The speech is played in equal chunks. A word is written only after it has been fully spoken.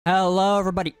Hello,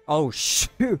 everybody. Oh,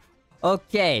 shoot.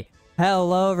 Okay.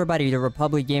 Hello, everybody.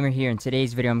 TheRepublicGamer here. In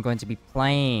today's video, I'm going to be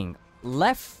playing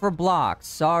Left for Blox.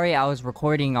 Sorry, I was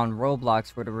recording on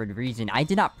Roblox for the weird reason. I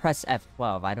did not press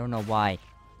F12. I don't know why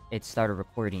it started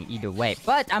recording either way.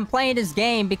 But I'm playing this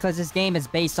game because this game is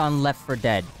based on Left 4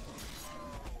 Dead.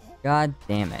 God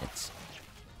damn it.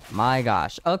 My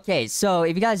gosh. Okay, so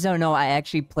if you guys don't know, I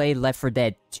actually played Left 4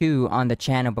 Dead 2 on the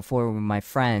channel before with my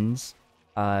friends.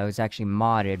 It was actually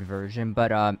modded version,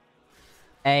 but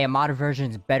hey, a modded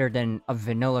version is better than a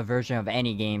vanilla version of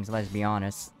any games, let's be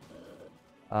honest.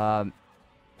 Oh.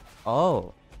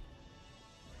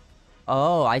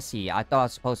 Oh, I see. I thought I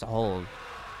was supposed to hold.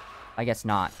 I guess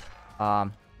not.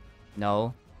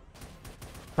 No.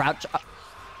 Crouch.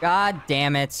 God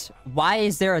damn it. Why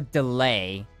is there a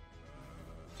delay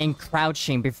in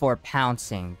crouching before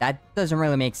pouncing? That doesn't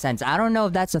really make sense. I don't know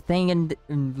if that's a thing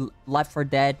in Left 4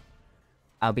 Dead.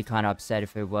 I'll be kind of upset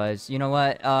if it was. You know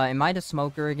what? Am I the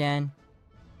smoker again?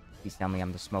 Please tell me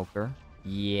I'm the smoker.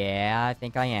 Yeah, I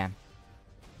think I am.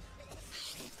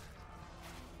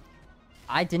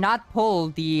 I did not pull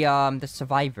the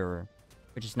survivor,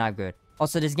 which is not good.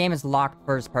 Also, this game is locked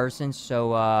first person, so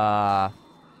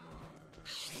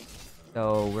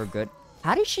we're good.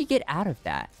 How did she get out of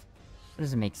that? That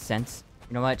doesn't make sense.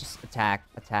 You know what? Just attack,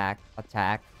 attack,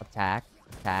 attack, attack,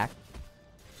 attack.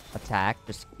 Attack.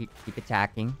 Just keep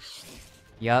attacking.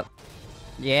 Yup.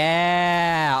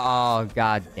 Yeah! Oh,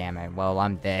 god damn it. Well,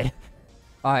 I'm dead.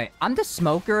 Alright, I'm the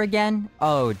smoker again?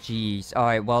 Oh, jeez.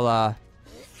 Alright, well,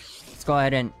 let's go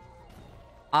ahead and...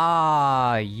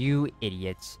 Ah, you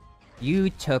idiots.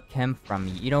 You took him from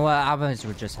me. You know what? I was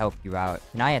would just help you out.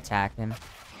 Can I attack him?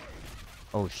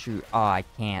 Oh, shoot. Oh, I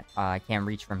can't. I can't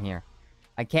reach from here.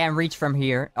 I can't reach from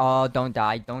here. Oh, don't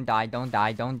die. Don't die. Don't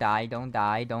die. Don't die. Don't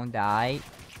die. Don't die.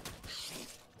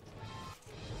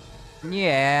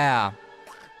 Yeah.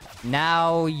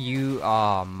 Now you...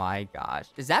 Oh my gosh.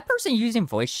 Is that person using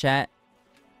voice chat?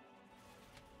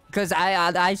 Because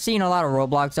I've seen a lot of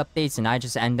Roblox updates and I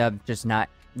just end up just not,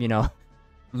 you know,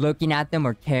 looking at them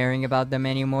or caring about them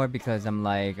anymore because I'm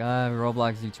like,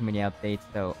 Roblox do too many updates.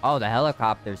 So, oh, the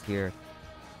helicopter's here.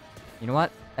 You know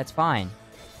what? That's fine.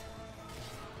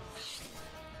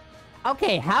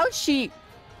 Okay, how's she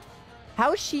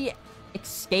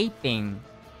escaping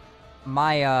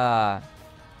my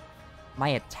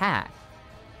attack?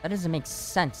 That doesn't make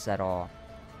sense at all.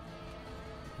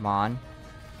 Come on.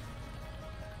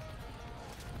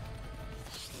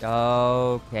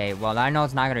 Okay, well, I know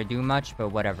it's not gonna do much, but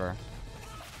whatever.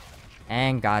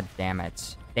 And god damn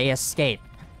it. They escape.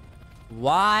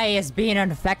 Why is being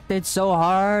infected so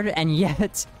hard? And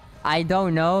yet, I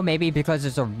don't know. Maybe because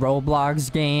it's a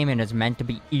Roblox game and it's meant to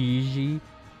be easy.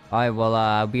 Alright,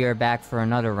 well, we are back for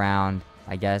another round.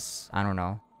 I guess. I don't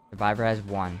know. Survivor has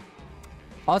won.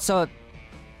 Also,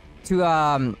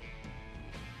 to,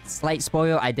 slight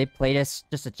spoil, I did play this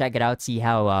just to check it out, see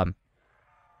how,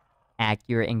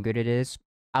 accurate and good it is.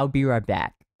 I'll be right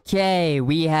back. Okay,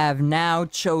 we have now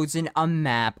chosen a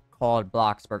map called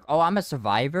Bloxburg. Oh, I'm a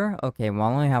survivor? Okay, well,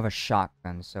 I only have a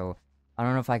shotgun, so I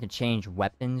don't know if I can change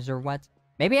weapons or what.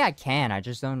 Maybe I can, I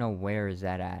just don't know where is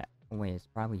that at. Oh, wait, it's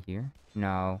probably here?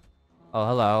 No. Oh,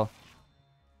 hello.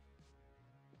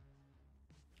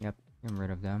 Yep, get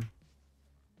rid of them.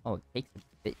 Oh, it takes a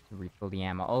bit to refill the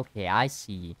ammo. Okay, I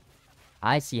see.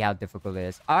 I see how difficult it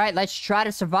is. Alright, let's try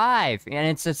to survive. And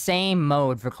it's the same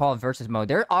mode for called versus mode.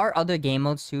 There are other game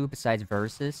modes too besides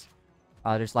versus.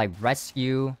 There's like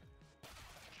rescue.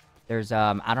 There's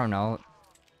I don't know.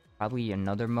 Probably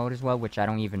another mode as well, which I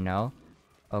don't even know.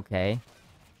 Okay.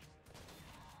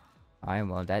 Alright,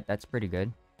 well that's pretty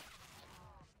good.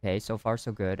 Okay, so far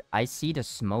so good. I see the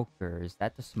smoker. Is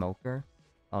that the smoker?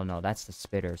 Oh no, that's the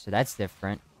spitter. So that's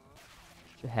different.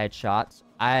 Headshots.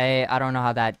 I don't know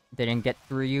how that didn't get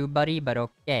through you, buddy, but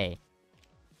okay.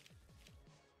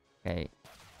 Okay.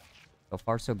 So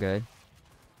far so good.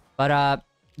 But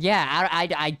yeah,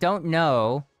 I don't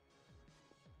know.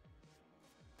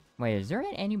 Wait, is there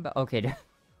anybody? Okay,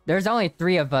 there's only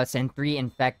 3 of us and 3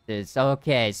 infected.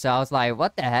 Okay, so I was like,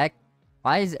 what the heck?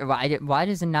 Why is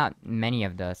it not many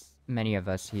of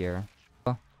us here?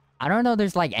 I don't know if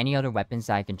there's like any other weapons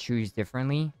that I can choose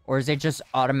differently. Or is it just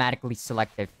automatically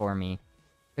selected for me?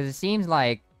 Because it seems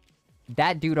like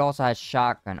that dude also has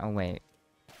shotgun. Oh, wait.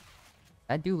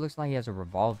 That dude looks like he has a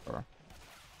revolver.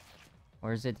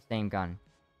 Or is it the same gun?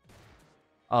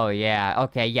 Oh, yeah.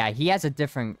 Okay, yeah. He has a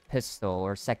different pistol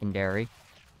or secondary.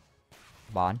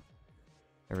 Come on.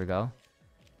 There we go.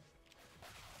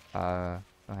 Go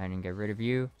ahead and get rid of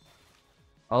you.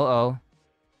 Uh-oh.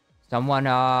 Someone,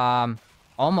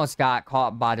 almost got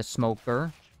caught by the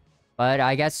smoker. But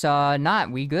I guess, not.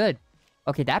 We good.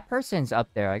 Okay, that person's up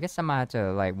there. I guess I might have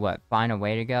to, like, what? Find a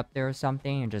way to get up there or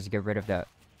something and just get rid of the...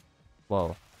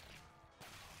 Whoa.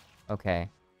 Okay.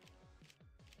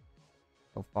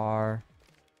 So far...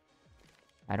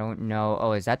 I don't know.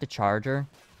 Oh, is that the charger?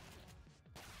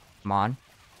 Come on.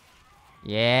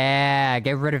 Yeah,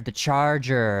 get rid of the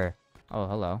charger. Oh,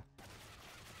 hello.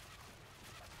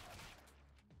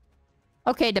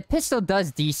 Okay, the pistol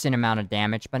does decent amount of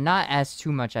damage, but not as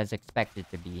too much as expected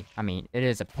to be. I mean, it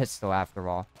is a pistol after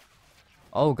all.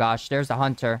 Oh gosh, there's the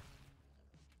hunter.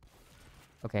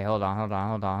 Okay, hold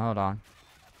on.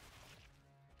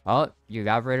 Oh, you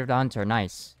got rid of the hunter.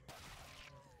 Nice.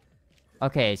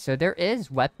 Okay, so there is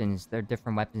weapons. There are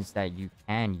different weapons that you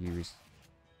can use.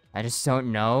 I just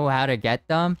don't know how to get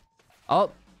them. Oh,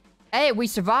 hey, we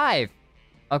survived.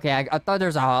 Okay, I thought there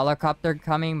was a helicopter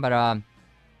coming, but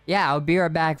yeah, I'll be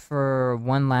right back for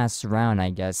one last round,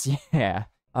 I guess. Yeah.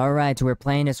 Alright, we're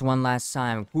playing this one last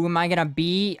time. Who am I gonna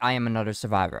be? I am another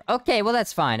survivor. Okay, well,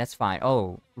 that's fine. That's fine.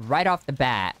 Oh, right off the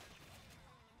bat.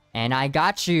 And I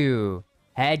got you.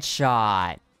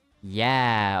 Headshot.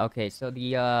 Yeah. Okay, so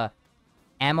the,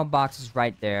 ammo box is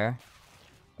right there.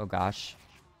 Oh, gosh.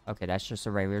 Okay, that's just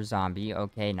a regular zombie.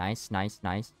 Okay, nice. Nice.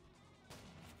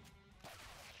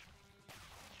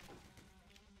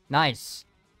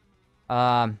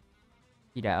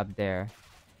 See that up there.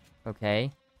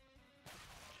 Okay.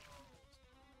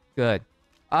 Good.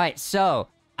 Alright, so,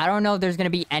 I don't know if there's gonna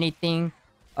be anything,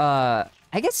 I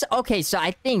guess, okay, so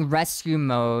I think rescue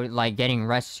mode, like getting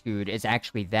rescued, is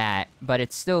actually that, but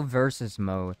it's still versus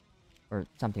mode, or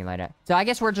something like that. So I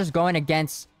guess we're just going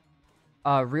against,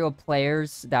 real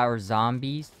players that are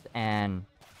zombies, and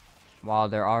while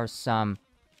there are some...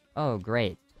 Oh,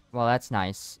 great. Well, that's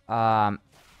nice.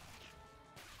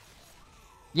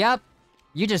 Yep.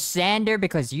 You just stand there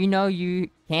because you know you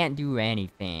can't do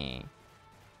anything.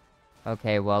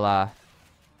 Okay, well,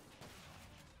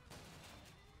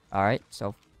 alright,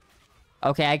 so...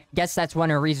 Okay, I guess that's one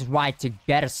of the reasons why to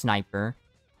get a sniper.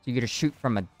 So you get to shoot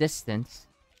from a distance.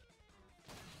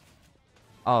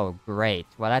 Oh, great.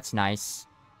 Well, that's nice.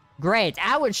 Great,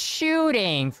 I was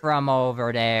shooting from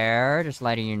over there. Just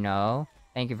letting you know.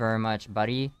 Thank you very much,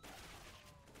 buddy.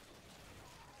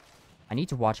 I need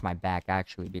to watch my back,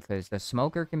 actually, because the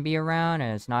smoker can be around,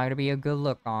 and it's not gonna be a good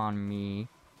look on me.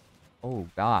 Oh,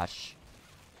 gosh.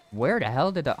 Where the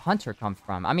hell did the hunter come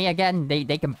from? I mean, again, they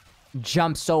can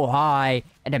jump so high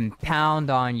and then pound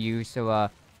on you, so, I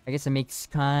guess it makes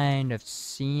kind of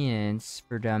sense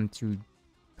for them to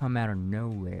come out of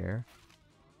nowhere.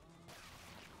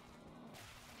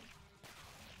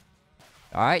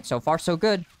 Alright, so far so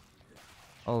good.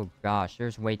 Oh, gosh,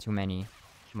 there's way too many.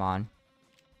 Come on.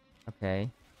 Okay.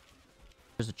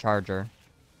 There's a charger.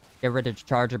 Get rid of the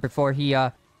charger before he,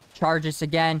 charges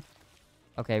again.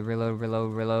 Okay,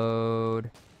 reload.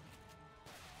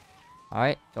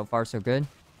 Alright, so far so good.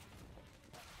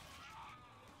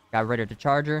 Got rid of the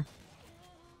charger.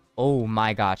 Oh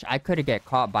my gosh, I could've get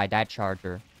caught by that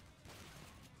charger.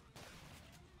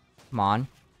 Come on.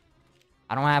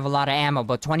 I don't have a lot of ammo,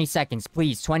 but 20 seconds,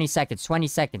 please. 20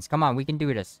 seconds. Come on, we can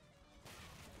do this.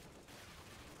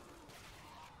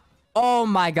 Oh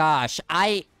my gosh,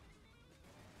 I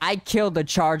killed the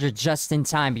charger just in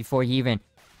time before he even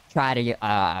tried to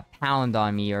pound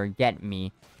on me or get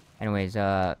me. Anyways,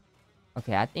 okay,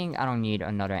 I think I don't need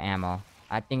another ammo.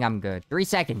 I think I'm good. 3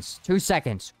 seconds, 2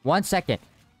 seconds, 1 second,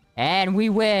 and we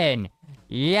win.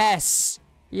 Yes,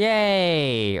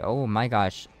 yay! Oh my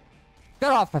gosh,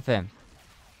 get off of him.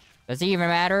 Does it even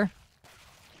matter?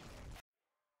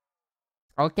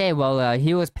 Okay, well,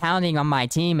 he was pounding on my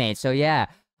teammate, so yeah.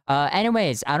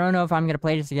 Anyways, I don't know if I'm gonna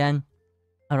play this again.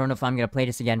 I don't know if I'm gonna play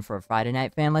this again for a Friday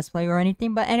Night Fan Let's Play or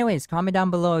anything, but anyways, comment down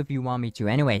below if you want me to.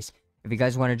 Anyways, if you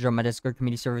guys want to join my Discord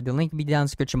community server, the link will be down in the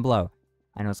description below.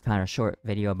 I know it's kind of a short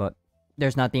video, but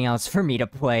there's nothing else for me to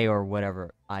play or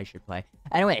whatever I should play.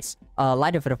 Anyways,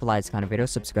 like it for the this kind of video,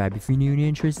 subscribe if you're new and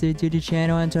interested to the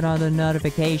channel, and turn on the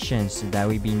notifications so that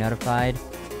we be notified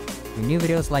for new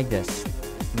videos like this.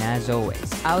 And as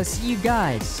always, I'll see you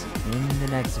guys in the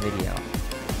next video.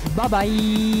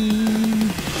 Bye-bye!